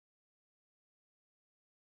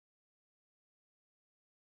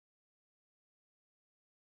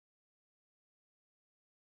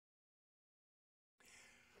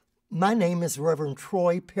My name is Reverend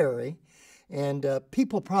Troy Perry, and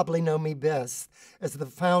people probably know me best as the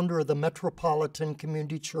founder of the Metropolitan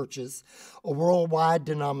Community Churches, a worldwide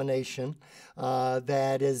denomination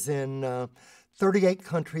that is in 38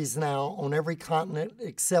 countries now on every continent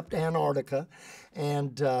except Antarctica.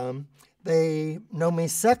 And they know me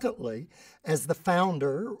secondly as the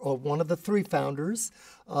founder, or one of the three founders,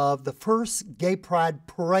 of the first gay pride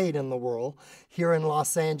parade in the world here in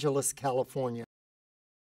Los Angeles, California.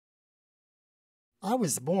 I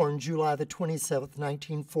was born July the 27th,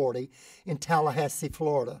 1940, in Tallahassee,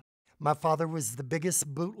 Florida. My father was the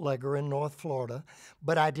biggest bootlegger in North Florida,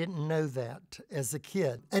 but I didn't know that as a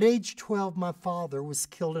kid. At age 12, my father was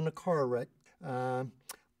killed in a car wreck.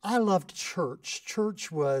 I loved church.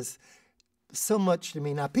 Church was so much to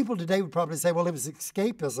me. Now, people today would probably say, well, it was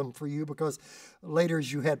escapism for you because later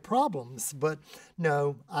you had problems. But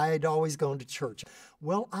no, I had always gone to church.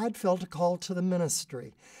 Well, I'd felt a call to the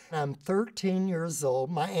ministry. I'm 13 years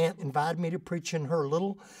old. My aunt invited me to preach in her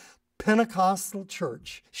little Pentecostal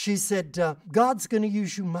church. She said, God's going to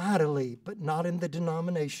use you mightily, but not in the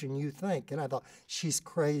denomination you think. And I thought, she's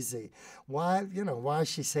crazy. Why is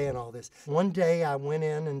she saying all this? One day I went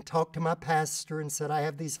in and talked to my pastor and said, I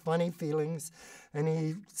have these funny feelings. And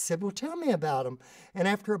he said, well, tell me about them. And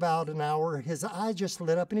after about an hour, his eye just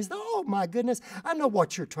lit up and he said, oh my goodness, I know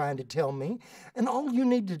what you're trying to tell me. And all you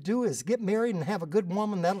need to do is get married and have a good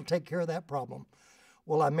woman. That'll take care of that problem.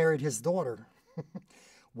 Well, I married his daughter.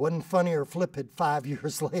 Wasn't funny or flippant 5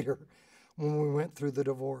 years later when we went through the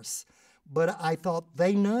divorce. But I thought,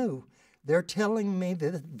 they know. They're telling me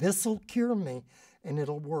that this will cure me and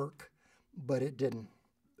it'll work. But it didn't.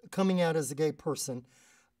 Coming out as a gay person,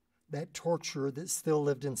 that torture that still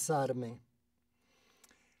lived inside of me.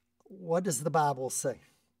 What does the Bible say?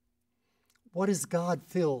 What does God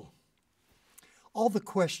feel? All the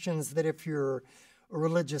questions that if you're a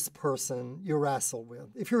religious person, you wrestle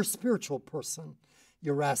with. If you're a spiritual person,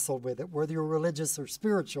 you wrestle with it. Whether you're religious or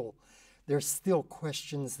spiritual, there's still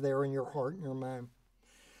questions there in your heart and your mind.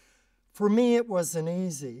 For me, it wasn't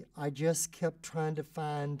easy. I just kept trying to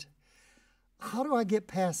find, how do I get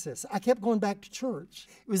past this? I kept going back to church.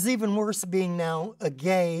 It was even worse being now a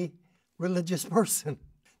gay religious person.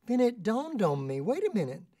 Then it dawned on me, wait a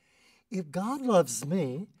minute. If God loves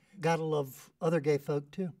me, God will love other gay folk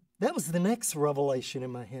too. That was the next revelation in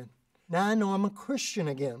my head. Now I know I'm a Christian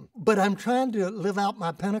again, but I'm trying to live out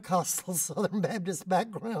my Pentecostal Southern Baptist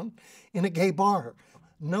background in a gay bar.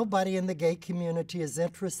 Nobody in the gay community is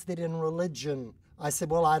interested in religion. I said,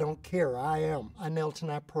 well, I don't care. I am. I knelt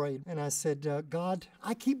and I prayed. And I said, God,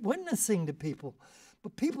 I keep witnessing to people,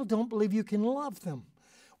 but people don't believe you can love them.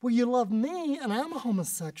 Well, you love me, and I'm a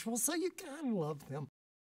homosexual, so you gotta love them.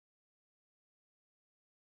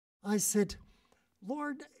 I said,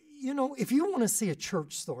 Lord, if you want to see a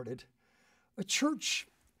church started, a church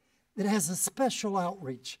that has a special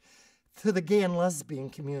outreach to the gay and lesbian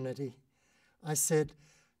community. I said,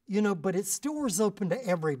 but its door's open to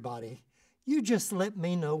everybody. You just let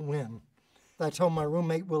me know when. I told my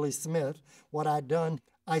roommate, Willie Smith, what I'd done.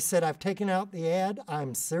 I said, I've taken out the ad.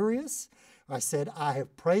 I'm serious. I said, I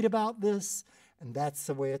have prayed about this, and that's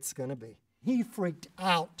the way it's going to be. He freaked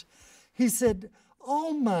out. He said,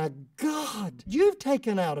 oh my God, you've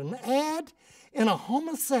taken out an ad in a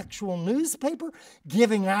homosexual newspaper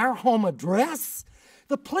giving our home address?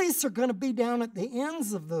 The police are going to be down at the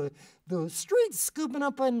ends of the streets scooping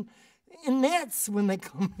up in nets when they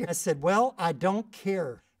come here. I said, well, I don't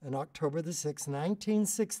care. On October the 6th,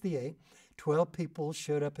 1968, 12 people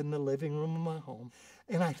showed up in the living room of my home.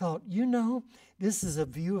 And I thought, this is a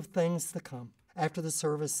view of things to come. After the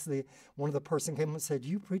service, one of the person came and said,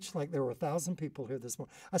 you preached like there were 1,000 people here this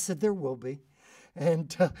morning. I said, there will be.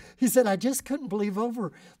 And he said, I just couldn't believe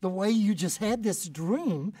over the way you just had this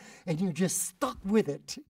dream and you just stuck with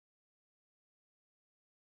it.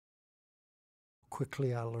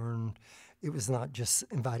 Quickly, I learned it was not just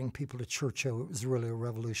inviting people to church, it was really a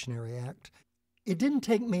revolutionary act. It didn't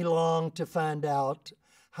take me long to find out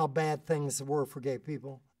how bad things were for gay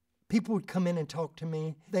people. People would come in and talk to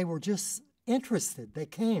me. They were just interested. They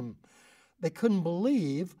came. They couldn't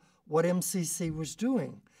believe what MCC was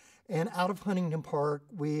doing. And out of Huntington Park,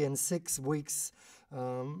 we, in 6 weeks,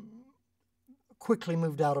 quickly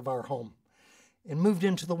moved out of our home and moved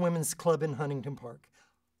into the women's club in Huntington Park.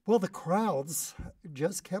 Well, the crowds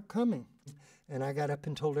just kept coming. And I got up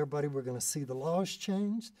and told everybody we're going to see the laws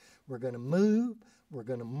changed, we're going to move, we're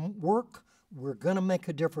going to work, we're going to make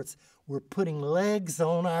a difference. We're putting legs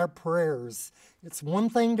on our prayers. It's one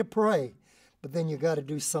thing to pray, but then you got to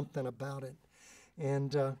do something about it.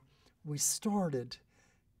 And we started.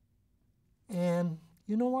 And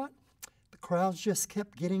you know what? The crowds just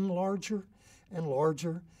kept getting larger and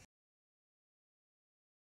larger